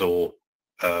zones or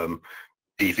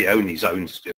EV only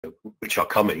zones, which are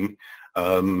coming,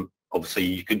 obviously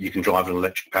you can drive an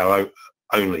electric power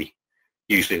only,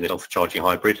 usually in a self-charging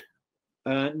hybrid.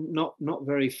 Not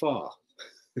very far.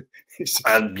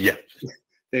 And yeah,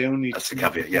 they only that's the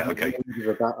caveat. Yeah, okay.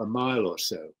 About a mile or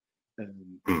so,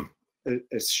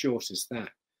 as short as that.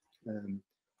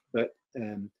 But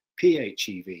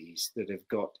PHEVs that have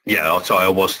got I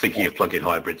was thinking of plug-in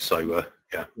hybrids. So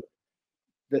yeah,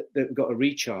 that've got a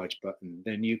recharge button.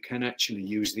 Then you can actually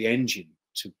use the engine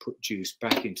to put juice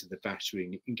back into the battery,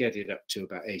 and you can get it up to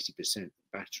about 80%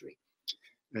 battery.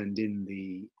 And in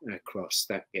the cross,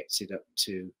 that gets it up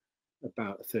to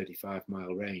about a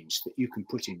 35-mile range that you can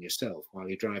put in yourself while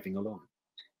you're driving along.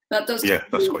 That does. Yeah,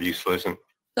 that's quite useful, isn't it?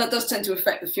 That does tend to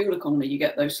affect the fuel economy. You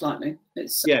get those slightly.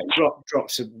 It's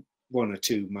drops of 1 or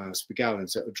 2 miles per gallon,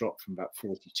 so it'll drop from about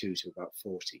 42 to about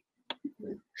 40.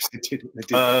 I did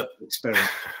experiment.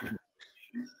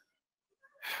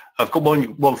 I've got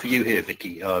one for you here, Vicky.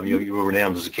 You're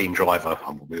renowned as a keen driver.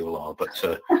 We all are, but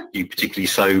you particularly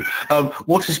so.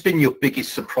 What has been your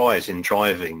biggest surprise in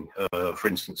driving? For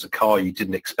instance, a car you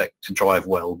didn't expect to drive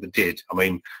well, but did. I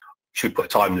mean, should put a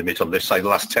time limit on this. Say the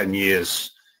last 10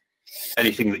 years.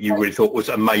 Anything that you really thought was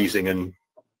amazing? And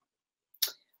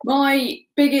my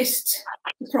biggest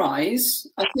surprise,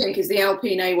 I think, is the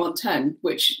Alpine A110,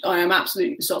 which I am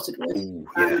absolutely besotted with. Ooh,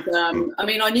 yeah. And I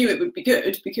mean, I knew it would be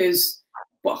good because,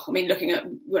 well, I mean, looking at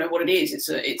what it is,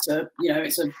 it's a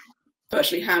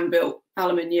virtually hand-built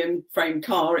aluminium frame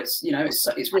car. It's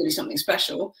really something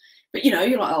special. But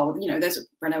you're like, oh, there's a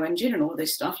Renault engine and all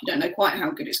this stuff. You don't know quite how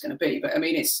good it's going to be, but I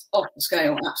mean, it's off the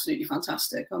scale, absolutely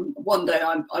fantastic. One day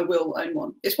I will own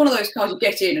one. It's one of those cars you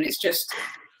get in and it's just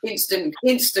instant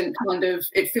kind of.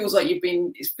 It feels like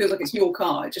it's your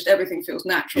car. It just everything feels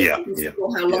natural. Yeah, you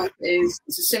feel how light it is.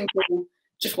 It's a simple,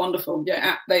 just wonderful.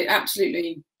 Yeah, they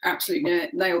absolutely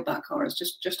nailed that car. It's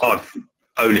just.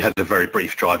 Only had a very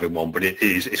brief driving one, but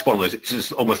it's one of those. It's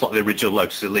just almost like the original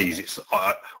Lotus Elise. It's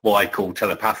what I call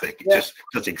telepathic. It just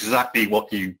does exactly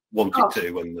what you want it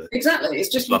to, and exactly. It's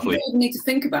just lovely. You don't even need to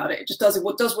think about it. It just does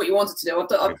what you want it to do. I've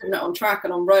driven it on track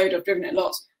and on road. I've driven it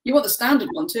lots. You want the standard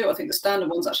one too. I think the standard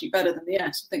one's actually better than the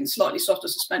S. I think the slightly softer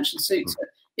suspension suits it.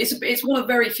 it's one of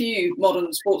very few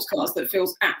modern sports cars that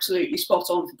feels absolutely spot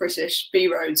on for British B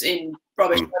roads in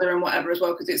rubbish weather and whatever as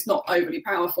well, because it's not overly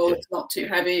powerful, it's not too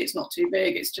heavy, it's not too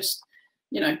big, it's just,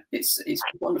 you know, it's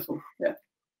wonderful. Yeah.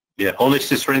 Yeah,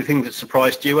 Honest, is there anything that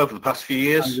surprised you over the past few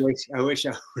years? I wish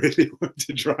I really wanted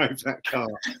to drive that car.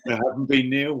 I haven't been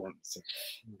near one. So.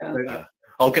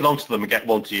 I'll get onto them and get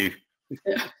one to you.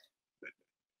 Yeah.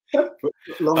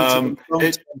 Long-term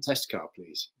test car,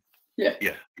 please. Yeah.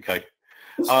 Yeah. Okay.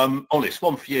 Honest,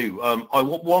 one for you. I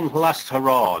want one last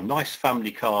hurrah, nice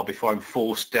family car before I'm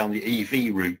forced down the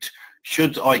EV route.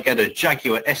 Should I get a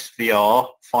Jaguar SVR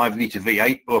 5-litre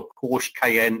V8 or a Porsche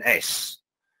Cayenne S?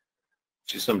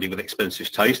 Which is somebody with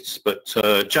expensive tastes, but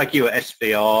Jaguar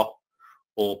SVR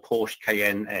or Porsche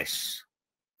Cayenne S?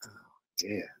 Oh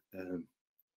dear.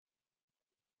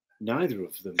 Neither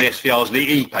of them. The SVR is the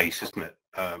E-Pace, isn't it?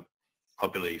 I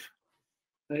believe.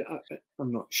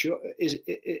 I'm not sure. Isn't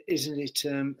it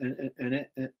an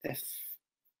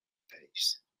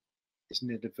F-Pace?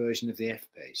 Isn't it a version of the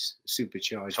F-Pace,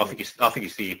 supercharged? I think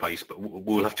it's the E-Pace, but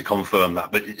we'll have to confirm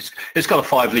that. But it's got a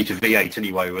 5-litre V8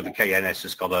 anyway, where the Cayenne S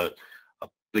has got I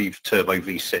believe turbo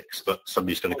V6. But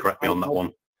somebody's going to correct me on that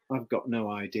one. I've got no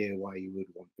idea why you would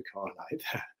want a car like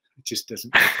that. It just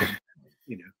doesn't.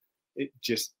 You know, it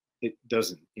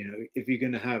doesn't. You know, if you're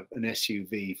going to have an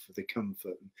SUV for the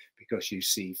comfort because you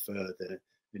see further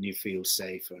and you feel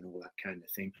safer and all that kind of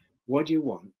thing, what do you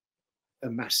want? A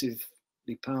massively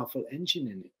powerful engine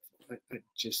in it? It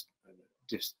just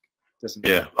doesn't.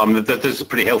 Yeah, I mean, there's a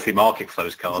pretty healthy market for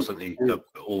those cars, and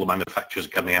all the manufacturers are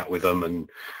coming out with them. And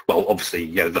well, obviously,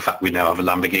 you know, the fact we now have a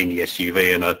Lamborghini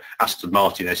SUV and a Aston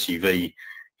Martin SUV,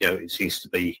 you know, it seems to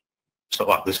be sort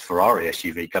of like this Ferrari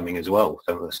SUV coming as well.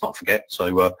 So let's not forget.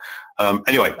 So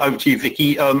anyway, over to you,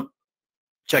 Vicky.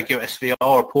 Jaguar SVR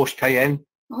or Porsche Cayenne?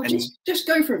 Oh, just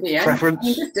go for a V8. Preference? I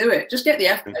mean, just do it. Just get the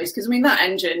F-Pace, because I mean that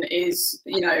engine is,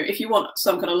 you know, if you want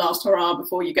some kind of last hurrah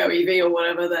before you go EV or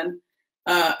whatever, then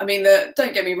I mean,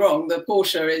 don't get me wrong, the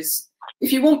Porsche is,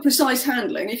 if you want precise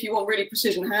handling, if you want really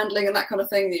precision handling and that kind of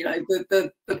thing, you know,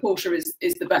 the Porsche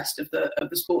is the best of the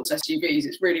sports SUVs.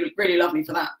 It's really, really lovely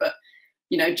for that. But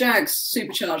you know, Jag's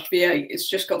supercharged V8, it's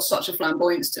just got such a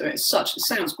flamboyance to it. It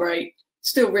sounds great.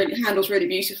 Still really handles really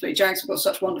beautifully. Jags have got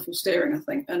such wonderful steering, I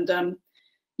think. And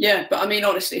yeah, but I mean,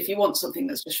 honestly, if you want something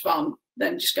that's just fun,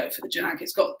 then just go for the Jag.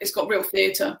 It's got real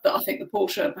theatre, but I think the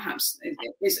Porsche perhaps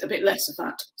is a bit less of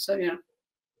that. So yeah.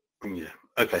 Yeah.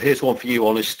 Okay. Here's one for you,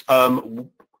 Honest.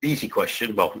 Easy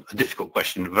question. Well, a difficult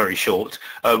question. Very short.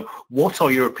 What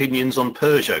are your opinions on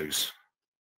Peugeots?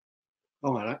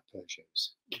 Oh, I like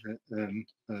Peugeots.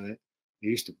 I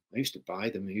used to buy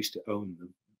them. I used to own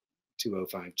them,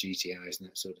 205 GTIs and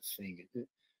that sort of thing.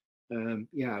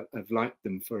 Yeah, I've liked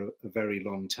them for a very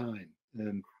long time.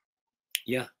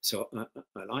 Yeah, so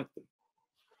I like them.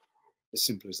 As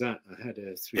simple as that. I had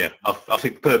a 3. Yeah, I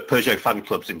think Peugeot fan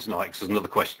club's in tonight, because there's another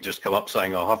question just come up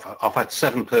saying, oh, I've had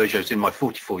 7 Peugeots in my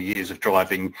 44 years of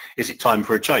driving. Is it time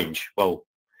for a change? Well,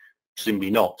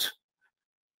 presumably not.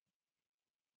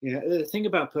 Yeah, the thing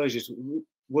about Peugeots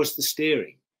was the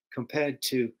steering. Compared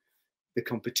to the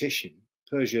competition,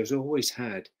 Peugeot's always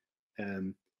had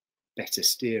better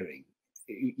steering.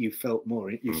 You felt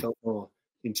more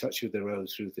in touch with the road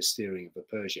through the steering of a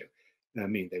Peugeot. I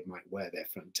mean, they might wear their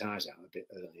front tires out a bit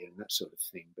earlier and that sort of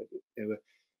thing, but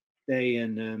they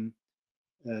and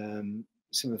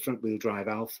some of the front wheel drive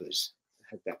Alphas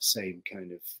had that same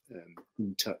kind of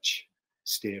in touch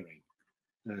steering.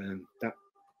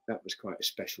 That was quite a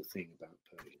special thing about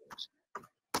Peugeots.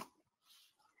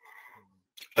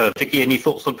 Vicky, any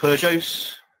thoughts on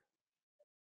Peugeots?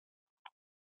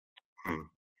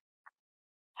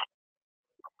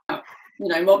 You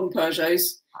know, modern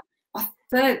Peugeots,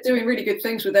 they're doing really good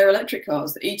things with their electric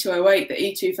cars. The E208, the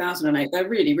E2008, they're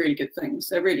really, really good things.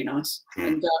 They're really nice.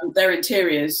 And their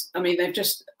interiors, I mean, they're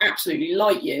just absolutely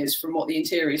light years from what the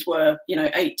interiors were, you know,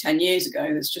 8-10 years ago.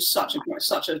 There's just such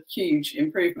a huge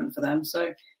improvement for them.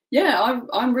 So yeah,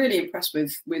 I'm really impressed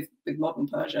with modern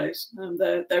Peugeots.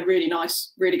 They're really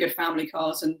nice, really good family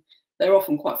cars, and they're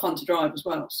often quite fun to drive as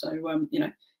well. So you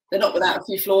know, they're not without a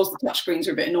few flaws. The touchscreens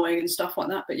are a bit annoying and stuff like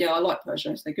that. But yeah, I like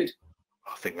Peugeots. They're good.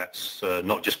 I think that's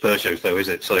not just Peugeots, though, is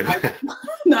it? So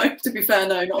no, to be fair,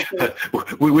 no, not at all.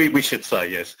 we should say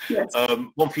yes. Yes.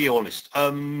 One for you, Honest.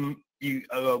 You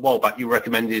a while back you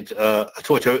recommended a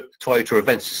Toyota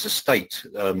Avensis Estate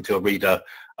to a reader.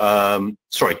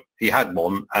 Sorry, he had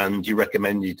one, and you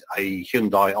recommended a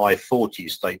Hyundai i40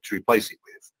 Estate to replace it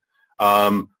with.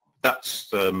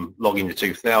 That's long in the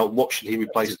tooth. Now, what should he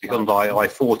replace the Hyundai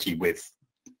i40 with?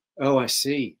 Oh, I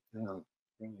see. Oh,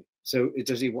 right. So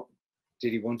does he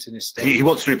Did he want an estate? He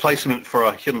wants a replacement for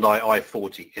a Hyundai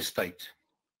i40 estate.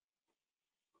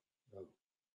 Oh,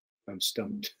 I'm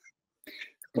stumped.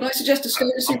 Can I suggest a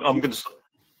Skoda?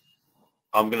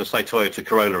 I'm going to say Toyota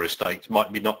Corolla estate.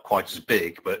 Might be not quite as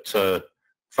big, but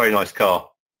very nice car.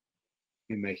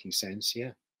 You're making sense,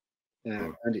 yeah.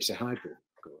 And it's a hybrid,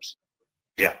 of course.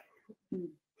 Yeah.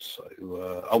 So,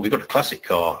 we've got a classic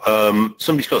car.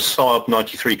 Somebody's got a Saab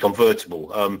 93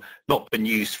 convertible. Not been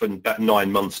used for about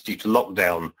 9 months due to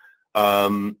lockdown.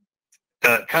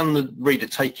 Can the reader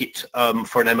take it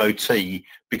for an MOT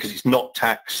because it's not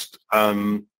taxed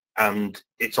and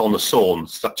it's on the SORN,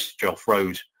 statutory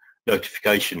off-road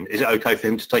notification? Is it okay for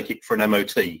him to take it for an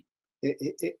MOT?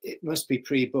 It must be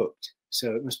pre-booked,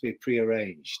 so it must be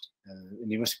pre-arranged,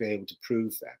 and you must be able to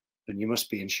prove that, and you must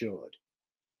be insured.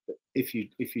 But if you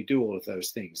do all of those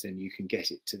things, then you can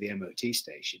get it to the MOT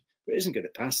station. But it isn't going to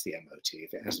pass the MOT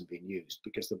if it hasn't been used,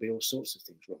 because there'll be all sorts of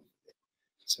things wrong with it.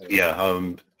 So,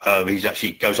 yeah, he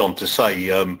actually goes on to say,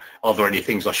 are there any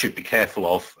things I should be careful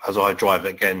of as I drive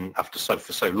it again for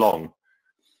so long?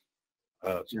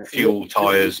 Fuel,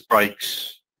 tyres,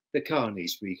 brakes. The car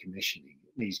needs recommissioning.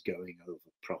 It needs going over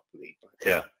properly.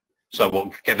 Yeah. So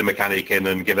we'll get the mechanic in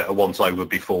and give it a once over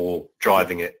before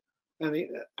driving it. I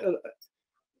mean,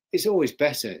 it's always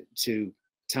better to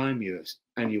time your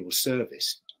annual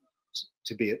service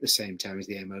to be at the same time as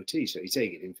the MOT. So you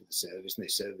take it in for the service and they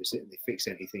service it and they fix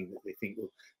anything that they think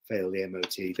will fail the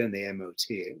MOT. Then they MOT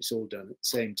it. It's all done at the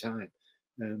same time.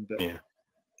 But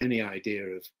any idea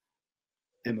of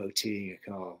MOTing a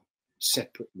car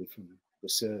separately from the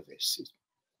service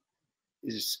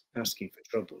is asking for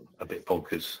trouble. A bit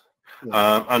bonkers.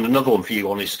 Yeah. And another one for you,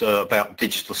 Honest, about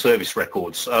digital service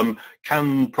records.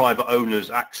 Can private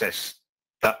owners access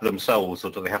that themselves,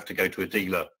 or do they have to go to a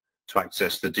dealer to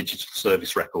access the digital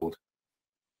service record?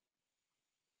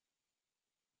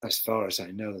 As far as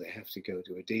I know, they have to go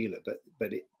to a dealer, but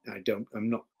I'm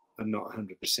not 100% on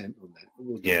that. It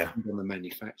will depend on the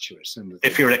manufacturer.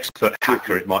 If you're an expert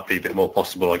hacker, it might be a bit more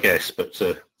possible, I guess, but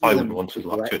I wouldn't want to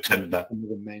attempt that. Some of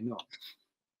them may not.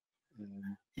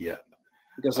 Yeah.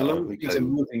 Because a lot of things are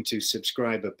moving to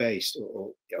subscriber-based,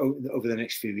 or over the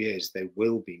next few years, they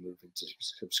will be moving to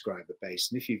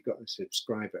subscriber-based. And if you've got a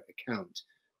subscriber account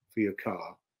for your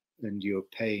car and you're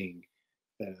paying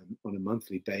on a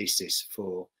monthly basis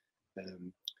for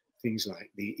things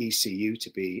like the ECU to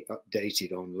be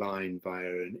updated online via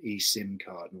an eSIM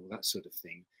card and all that sort of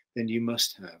thing, then you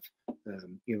must have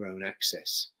your own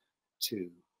access to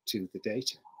the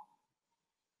data.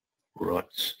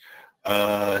 Right.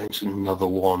 Here's another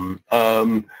one.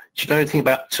 Do you know anything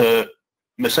about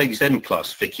Mercedes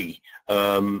M-Class, Vicky?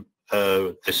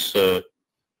 This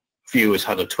viewer's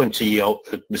had a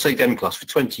 20-year-old Mercedes M-Class for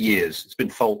 20 years. It's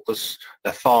been faultless.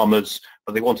 They're farmers,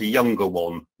 but they want a younger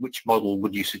one. Which model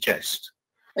would you suggest?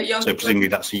 So presumably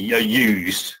that's a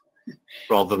used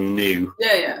rather than new.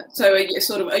 Yeah. So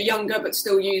sort of a younger but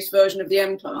still used version of the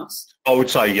M-Class. I would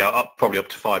say, probably up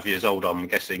to 5 years old, I'm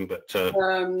guessing, but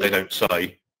they don't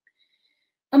say.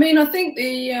 I mean, I think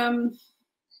the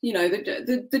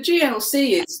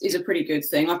GLC is a pretty good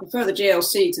thing. I prefer the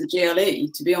GLC to the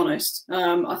GLE, to be honest.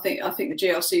 I think the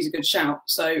GLC is a good shout.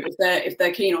 So if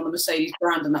they're keen on the Mercedes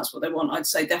brand and that's what they want, I'd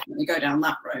say definitely go down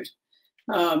that road.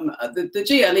 The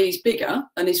GLE is bigger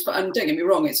and don't get me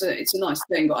wrong, it's a nice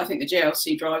thing, but I think the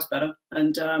GLC drives better.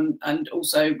 And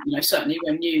also, certainly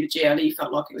when new, the GLE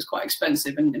felt like it was quite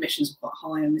expensive and emissions are quite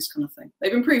high and this kind of thing.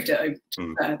 They've improved it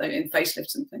over in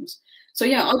facelifts and things. So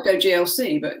yeah, I'd go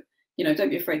GLC, but don't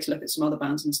be afraid to look at some other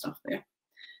bands and stuff. But yeah,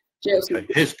 GLC.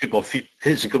 Okay. Here's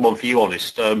a good one for you,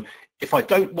 Honest. If I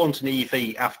don't want an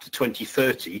EV after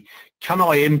 2030, can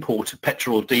I import a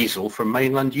petrol or diesel from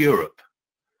mainland Europe?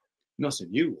 Not a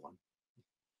new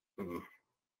one,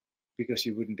 because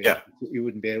you wouldn't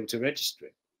be able to register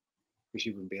it, because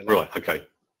you wouldn't be allowed. Right. Okay.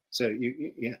 So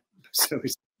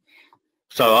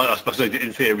So I suppose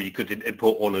in theory you could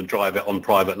import one and drive it on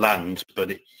private land, but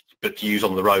to use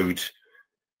on the road,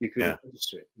 you couldn't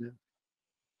register it. No.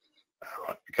 All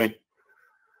right. Okay.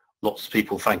 Lots of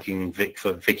people thanking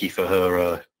Vicky for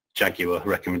her Jaguar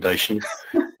recommendation.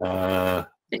 Go for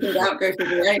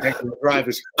the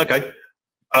drivers. Okay.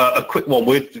 A quick one.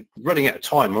 We're running out of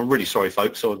time. I'm really sorry,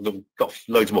 folks. So I've got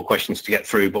loads more questions to get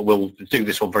through, but we'll do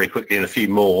this one very quickly and a few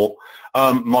more.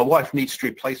 My wife needs to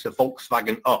replace a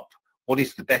Volkswagen Up. What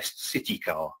is the best city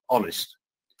car? Honest.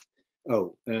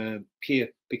 Kia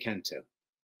Picanto,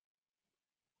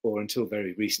 or until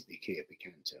very recently, Kia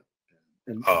Picanto,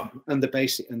 and the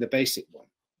basic one,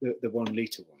 the 1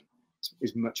 litre one,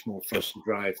 is much more fun to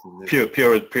drive than the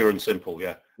pure and simple.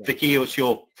 Yeah. Vicky, what's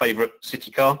your favourite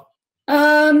city car?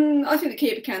 I think the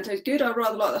Kia Picanto is good. I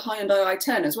rather like the Hyundai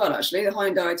i10 as well, actually. The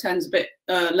Hyundai i10 is a bit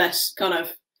less kind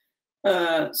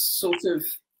of sort of,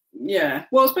 yeah.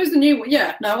 Well, I suppose the new one,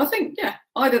 yeah. No, I think, yeah,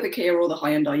 either the Kia or the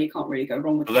Hyundai, you can't really go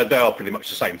wrong with them. They are pretty much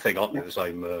the same thing, aren't they? The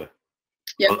same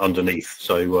underneath.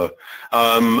 So,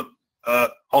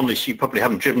 honestly, you probably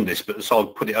haven't driven this, but so I'll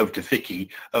put it over to Vicky.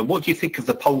 What do you think of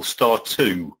the Polestar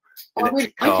 2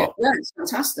 electric car? Like it. Yeah, it's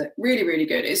fantastic. Really, really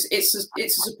good. It's a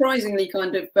surprisingly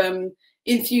kind of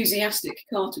enthusiastic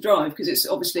car to drive, because it's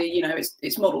obviously, you know,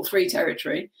 it's Model 3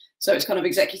 territory, so it's kind of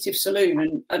executive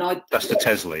saloon, and that's the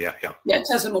Tesla, yeah,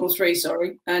 Tesla Model 3,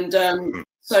 sorry, and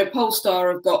so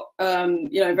Polestar have got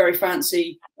you know, very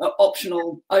fancy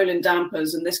optional Olin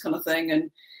dampers and this kind of thing, and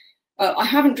I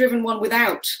haven't driven one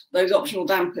without those optional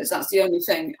dampers. That's the only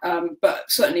thing, but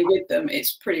certainly with them,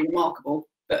 it's pretty remarkable.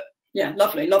 But yeah,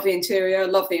 lovely, love the interior,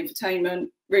 love the infotainment,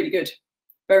 really good,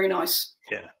 very nice.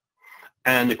 Yeah.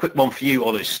 And a quick one for you,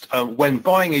 Honest. When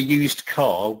buying a used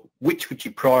car, which would you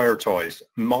prioritise,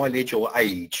 mileage or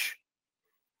age?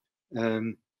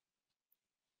 You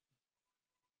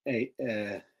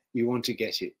want to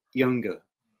get it younger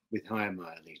with higher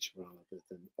mileage rather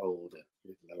than older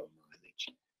with lower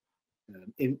mileage.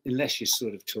 Unless you're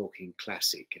sort of talking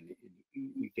classic and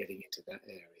you're getting into that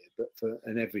area. But for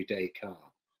an everyday car,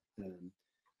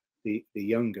 the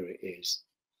younger it is,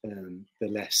 the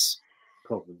less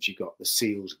problems you got. The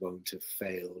seals won't have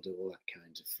failed, all that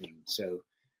kind of thing. So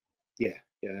yeah,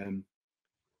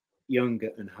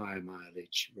 younger and higher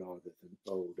mileage rather than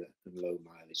older and low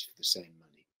mileage for the same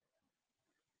money.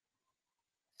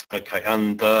 Okay,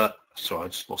 and sorry, I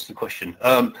just lost the question.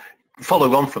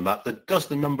 Follow on from that, does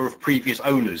the number of previous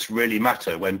owners really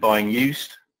matter when buying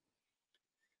used?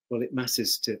 Well, it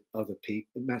matters to other people.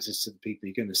 It matters to the people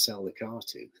you're going to sell the car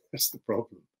to. That's the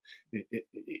problem.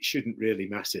 It shouldn't really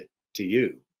matter to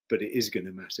you, but it is going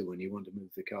to matter when you want to move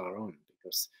the car on,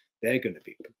 because they're going to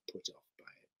be put off by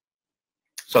it.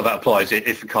 So that applies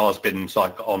if the car's been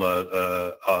like on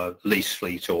a lease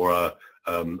fleet or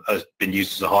has been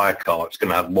used as a hire car, it's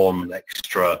going to have one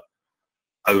extra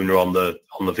owner on the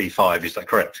V5. Is that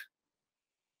correct?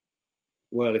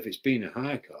 Well, if it's been a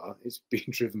hire car, it's been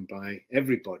driven by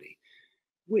everybody,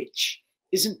 which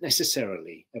isn't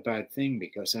necessarily a bad thing,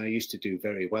 because I used to do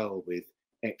very well with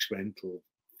ex-rental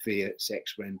Fiats,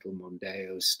 ex-rental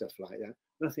Mondeos, stuff like that.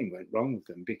 Nothing went wrong with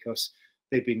them because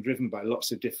they've been driven by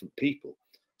lots of different people.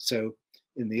 So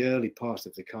in the early part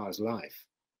of the car's life,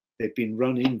 they've been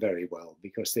run in very well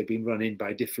because they've been run in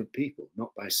by different people,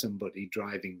 not by somebody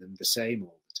driving them the same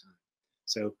all the time.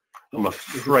 So I'm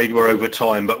afraid we're over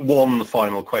time, but one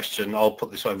final question. I'll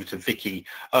put this over to Vicky.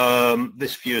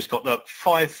 This viewer's got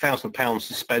 £5,000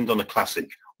 to spend on a classic.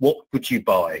 What would you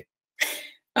buy?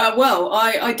 Well,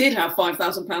 I did have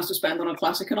 £5,000 to spend on a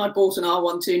classic, and I bought an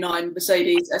R129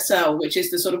 Mercedes SL, which is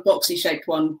the sort of boxy shaped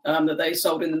one that they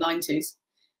sold in the 90s.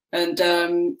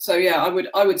 And so yeah,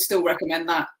 I would still recommend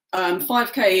that.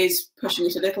 5k is pushing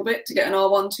it a little bit to get an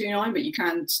R129, but you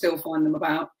can still find them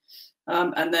about.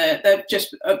 And they're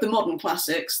just of the modern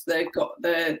classics. They're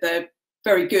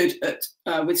very good at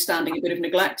withstanding a bit of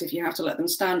neglect if you have to let them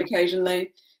stand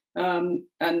occasionally. And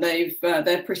they're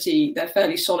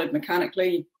fairly solid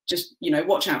mechanically. Just, you know,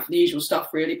 watch out for the usual stuff,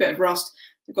 really. Bit of rust.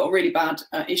 They've got a really bad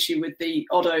issue with the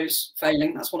Oddos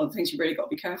failing. That's one of the things you really got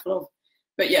to be careful of.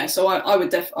 But yeah, so I would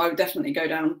definitely go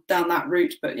down that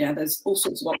route. But yeah, there's all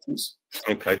sorts of options.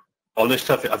 Okay. Honest,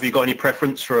 have you got any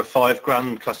preference for a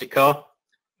 £5,000 classic car?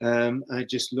 I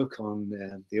just look on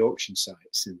the auction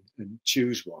sites and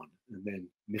choose one and then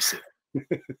miss it.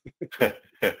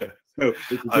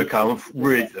 Okay, I'm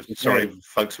really sorry,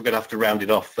 folks. We're going to have to round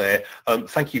it off there.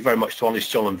 Thank you very much to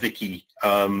Honest John and Vicky,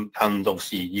 and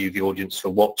obviously you, the audience, for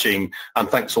watching. And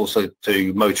thanks also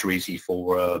to Motor Easy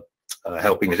for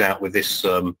helping us out with this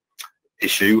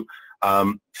issue.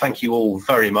 Thank you all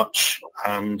very much,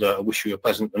 and I wish you a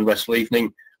pleasant and restful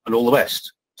evening and all the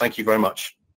best. Thank you very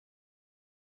much.